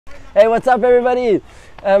Hey, what's up everybody?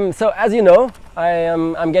 So as you know,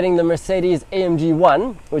 I'm getting the Mercedes-AMG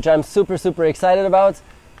ONE, which I'm super excited about,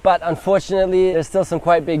 but unfortunately there's still some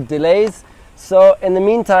quite big delays. So in the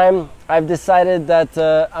meantime, I've decided that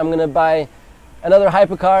I'm gonna buy another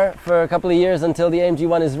hypercar for a couple of years until the AMG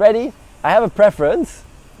ONE is ready. I have a preference,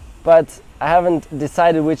 but I haven't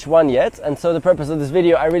decided which one yet, and so the purpose of this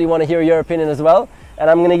video, I really want to hear your opinion as well, and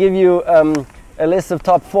I'm gonna give you a list of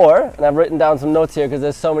top 4, and I've written down some notes here because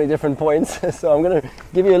there's so many different points. So I'm going to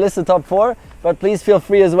give you a list of top 4, but please feel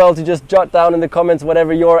free as well to just jot down in the comments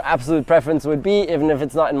whatever your absolute preference would be, even if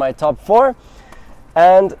it's not in my top 4.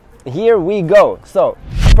 And here we go. So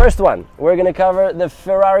first one, we're going to cover the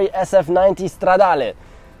Ferrari SF90 Stradale.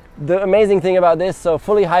 The amazing thing about this, so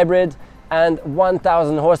fully hybrid and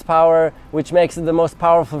 1000 horsepower, which makes it the most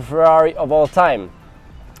powerful Ferrari of all time.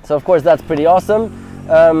 So of course that's pretty awesome.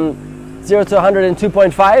 0 to 100 in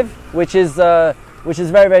 2.5, which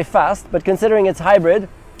is very fast, but considering it's hybrid,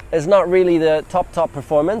 it's not really the top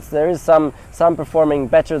performance. There is some performing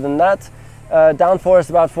better than that.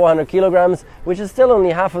 Downforce about 400 kilograms, which is still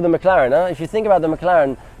only half of the McLaren. Huh? If you think about the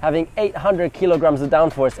McLaren having 800 kilograms of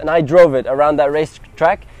downforce, and I drove it around that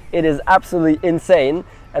racetrack, it is absolutely insane.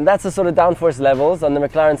 And that's the sort of downforce levels on the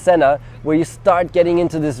McLaren Senna where you start getting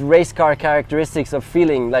into this race car characteristics of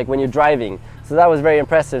feeling like when you're driving. So that was very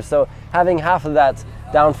impressive. So having half of that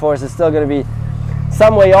downforce is still going to be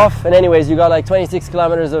some way off. And anyways, you got like 26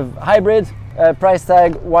 kilometers of hybrid. Price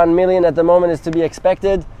tag 1 million at the moment is to be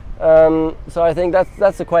expected. So I think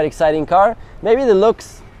that's a quite exciting car. Maybe the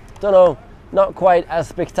looks, don't know, not quite as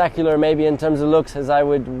spectacular maybe in terms of looks as I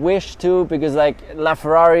would wish to, because like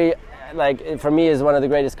LaFerrari, like for me, is one of the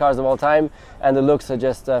greatest cars of all time, and the looks are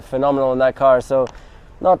just phenomenal in that car. So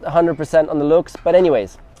not 100% on the looks, but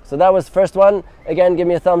anyways. So that was first one. Again, give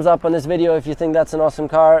me a thumbs up on this video if you think that's an awesome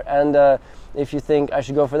car, and if you think I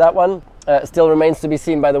should go for that one. Still remains to be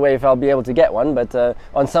seen, by the way, if I'll be able to get one, but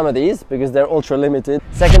on some of these, because they're ultra limited.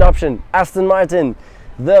 Second option, Aston Martin,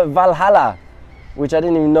 the Valhalla, which I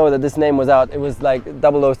didn't even know that this name was out. It was like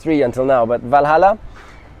 003 until now, but Valhalla.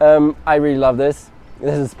 I really love this.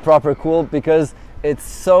 This is proper cool because it's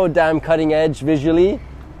so damn cutting edge visually,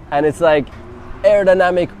 and it's like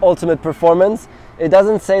aerodynamic ultimate performance. It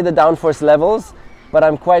doesn't say the downforce levels, but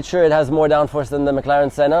I'm quite sure it has more downforce than the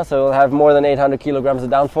McLaren Senna, so it'll have more than 800 kilograms of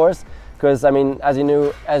downforce. Because I mean, as you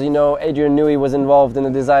know, Adrian Newey was involved in the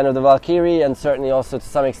design of the Valkyrie, and certainly also to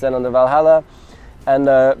some extent on the Valhalla.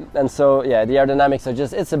 And so yeah, the aerodynamics are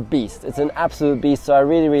just—it's a beast. It's an absolute beast. So I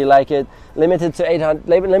really like it. Limited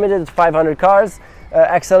to 500 cars.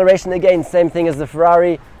 Acceleration again, same thing as the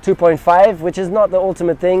Ferrari 2.5, which is not the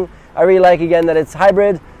ultimate thing. I really like again that it's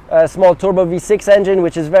hybrid. Small turbo V6 engine,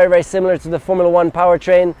 which is very similar to the Formula One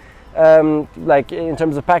powertrain, like in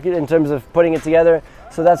terms of package, in terms of putting it together.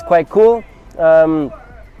 So that's quite cool.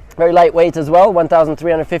 Very lightweight as well,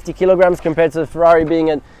 1,350 kilograms compared to the Ferrari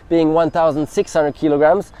being 1,600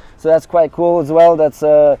 kilograms. So that's quite cool as well.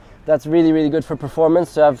 That's really good for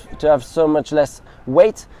performance to have so much less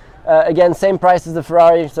weight. Again, same price as the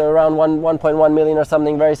Ferrari, so around 1.1 million or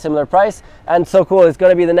something, very similar price. And so cool, it's going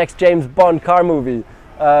to be the next James Bond car movie,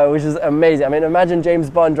 which is amazing. I mean, imagine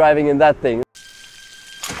James Bond driving in that thing.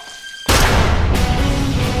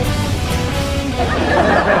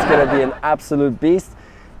 It's going to be an absolute beast,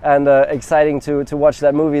 and exciting to watch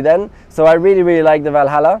that movie then. So I really like the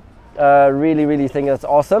Valhalla. Really think that's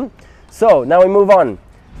awesome. So now we move on.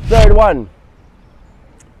 Third one,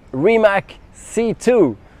 Rimac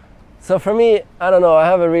C2. So for me, I don't know, I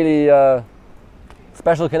have a really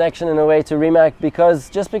special connection in a way to Rimac because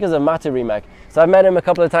of Mate Rimac. So I've met him a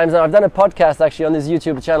couple of times now. I've done a podcast actually on this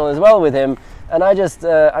YouTube channel as well with him, and I just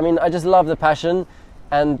love the passion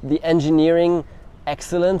and the engineering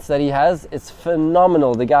excellence that he has. It's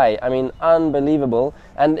phenomenal, the guy. I mean, unbelievable.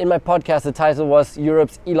 And in my podcast, the title was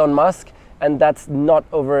Europe's Elon Musk, and that's not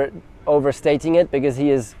overstating it, because he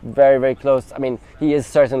is very close. I mean, he is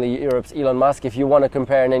certainly Europe's Elon Musk if you want to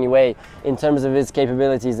compare in any way in terms of his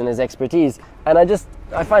capabilities and his expertise. And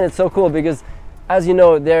I find it so cool because, as you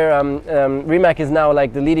know, Rimac is now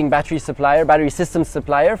like the leading battery system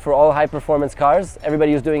supplier for all high performance cars.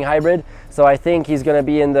 Everybody who's doing hybrid. So I think he's going to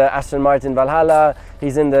be in the Aston Martin Valhalla.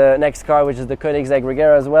 He's in the next car, which is the Koenigsegg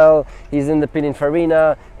Regera as well. He's in the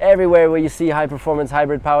Pininfarina. Everywhere where you see high performance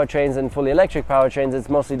hybrid powertrains and fully electric powertrains, it's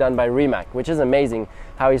mostly done by Rimac, which is amazing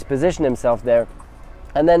how he's positioned himself there.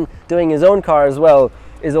 And then doing his own car as well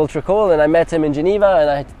is ultra cool. And I met him in Geneva and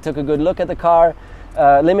I took a good look at the car.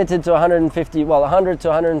 Limited to 100 to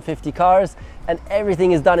 150 cars, and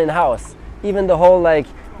everything is done in-house. Even the whole like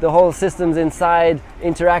the whole systems inside,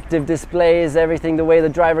 interactive displays, everything, the way the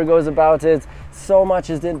driver goes about it. So much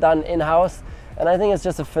is done in-house, and I think it's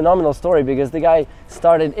just a phenomenal story because the guy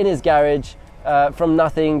started in his garage from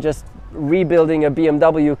nothing, just rebuilding a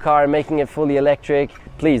BMW car, making it fully electric.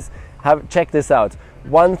 Please check this out.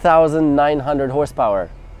 1,900 horsepower.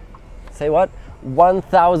 Say what?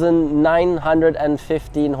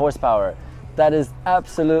 1,915 horsepower. That is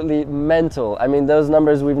absolutely mental. I mean, those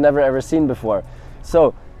numbers we've never ever seen before.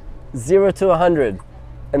 So 0 to 100,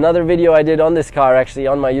 another video I did on this car, actually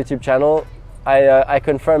on my YouTube channel, I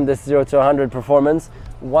confirmed this 0 to 100 performance,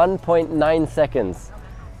 1.9 seconds.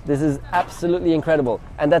 This is absolutely incredible,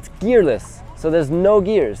 and that's gearless, so there's no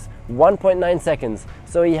gears. 1.9 seconds.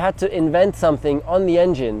 So he had to invent something on the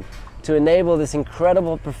engine to enable this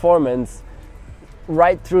incredible performance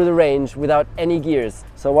right through the range without any gears.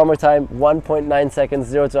 So one more time, 1.9 seconds,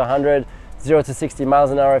 0 to 100, 0 to 60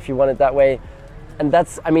 miles an hour if you want it that way. And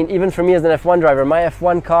that's, I mean, even for me as an F1 driver, my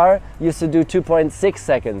F1 car used to do 2.6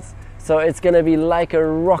 seconds. So it's gonna be like a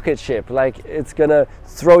rocket ship, like it's gonna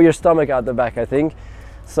throw your stomach out the back, I think.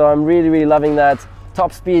 So I'm really, really loving that.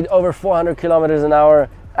 Top speed over 400 kilometers an hour,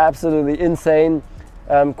 absolutely insane.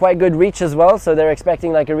 Quite good reach as well, so they're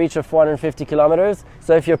expecting like a reach of 450 kilometers.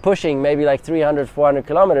 So if you're pushing maybe like 300, 400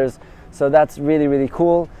 kilometers, so that's really, really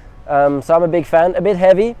cool. So I'm a big fan. A bit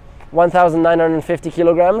heavy, 1,950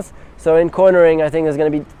 kilograms. So in cornering, I think there's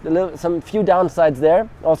going to be some few downsides there.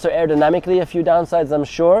 Also aerodynamically, a few downsides, I'm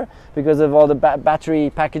sure, because of all the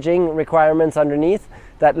battery packaging requirements underneath.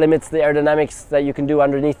 That limits the aerodynamics that you can do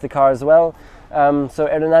underneath the car as well. So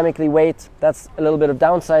aerodynamically, weight, that's a little bit of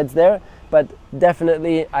downsides there. But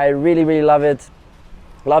definitely, I really, really love it.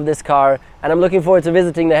 Love this car. And I'm looking forward to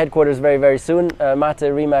visiting the headquarters very, very soon. Mate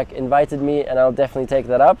Rimac invited me, and I'll definitely take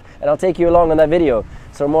that up. And I'll take you along on that video.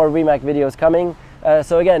 So more Rimac videos coming.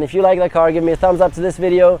 So again, if you like that car, give me a thumbs up to this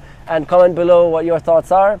video and comment below what your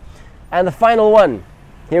thoughts are. And the final one,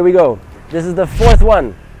 here we go. This is the fourth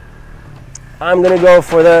one. I'm gonna go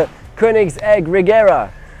for the Koenigsegg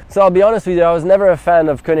Regera. So I'll be honest with you, I was never a fan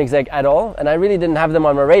of Koenigsegg at all, and I really didn't have them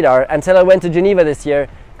on my radar until I went to Geneva this year,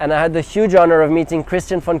 and I had the huge honor of meeting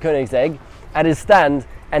Christian von Koenigsegg at his stand,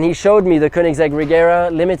 and he showed me the Koenigsegg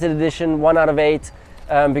Regera, limited edition, 1 out of 8,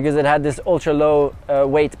 because it had this ultra low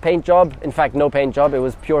weight paint job. In fact, no paint job, it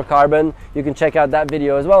was pure carbon. You can check out that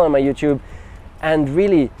video as well on my YouTube. And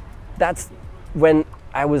really, that's when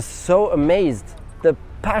I was so amazed. The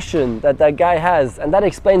passion that guy has, and that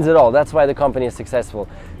explains it all. That's why the company is successful.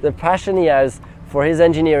 The passion he has for his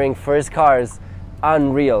engineering, for his cars,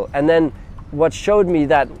 unreal. And then what showed me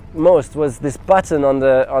that most was this button on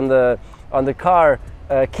the car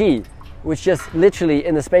key, which just literally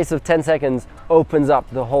in the space of 10 seconds opens up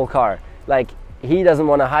the whole car. Like, he doesn't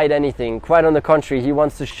want to hide anything. Quite on the contrary, he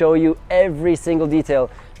wants to show you every single detail,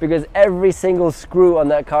 because every single screw on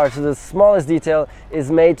that car, to the smallest detail, is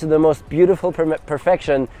made to the most beautiful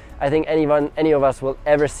perfection I think any of us will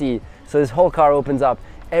ever see. So this whole car opens up.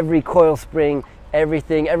 Every coil spring,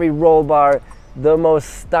 everything, every roll bar, the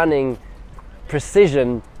most stunning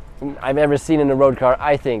precision I've ever seen in a road car,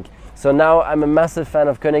 I think. So now I'm a massive fan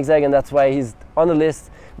of Koenigsegg, and that's why he's on the list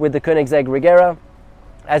with the Koenigsegg Regera.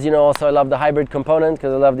 As you know, also I love the hybrid component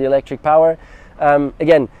because I love the electric power.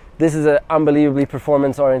 Again, this is an unbelievably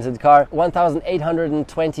performance-oriented car.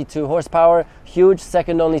 1,822 horsepower, huge,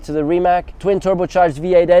 second only to the Rimac. Twin turbocharged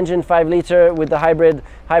V8 engine, 5 liter with the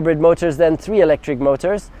hybrid motors, then 3 electric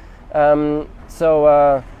motors.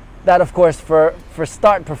 That, of course, for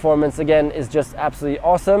start performance, again, is just absolutely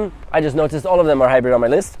awesome. I just noticed all of them are hybrid on my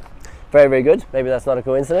list. Very, very good. Maybe that's not a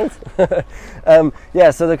coincidence.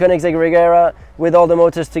 Yeah, so the Koenigsegg Regera with all the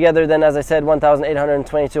motors together, then, as I said,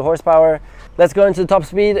 1,822 horsepower. Let's go into the top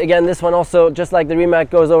speed. Again, this one also, just like the Rimac,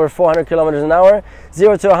 goes over 400 kilometers an hour.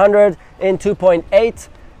 0 to 100 in 2.8.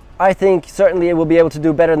 I think certainly it will be able to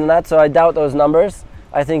do better than that, so I doubt those numbers.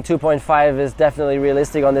 I think 2.5 is definitely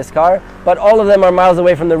realistic on this car. But all of them are miles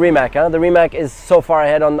away from the Rimac. The Rimac is so far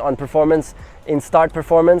ahead on performance, in start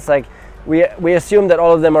performance. Like, we assume that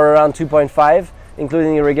all of them are around 2.5,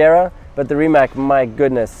 including the Regera, but the Rimac, my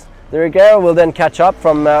goodness. The Regera will then catch up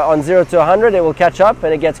from on 0 to 100, it will catch up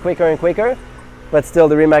and it gets quicker and quicker, but still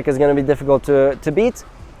the Rimac is going to be difficult to beat.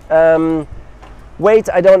 Weight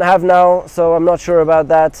I don't have now, so I'm not sure about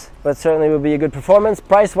that, but certainly will be a good performance.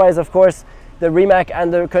 Price-wise, of course, the Rimac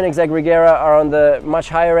and the Koenigsegg Regera are on the much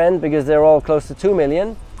higher end because they're all close to 2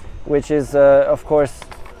 million, which is, of course,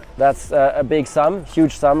 that's a big sum,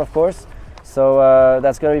 huge sum, of course. So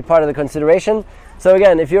that's going to be part of the consideration. So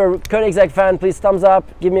again, if you're a Koenigsegg fan, please thumbs up.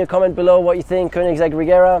 Give me a comment below what you think, Koenigsegg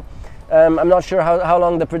Regera. I'm not sure how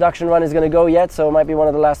long the production run is going to go yet, so it might be one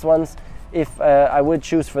of the last ones. if I would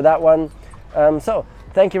choose for that one. So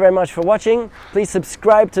thank you very much for watching. Please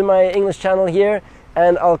subscribe to my English channel here,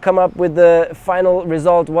 and I'll come up with the final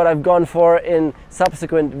result, what I've gone for in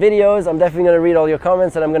subsequent videos. I'm definitely going to read all your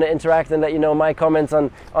comments, and I'm going to interact and let you know my comments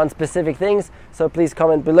on specific things. So please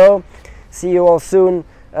comment below. See you all soon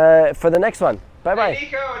for the next one. Bye bye. Hey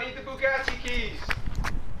Nico, I need the Bugatti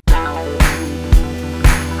keys.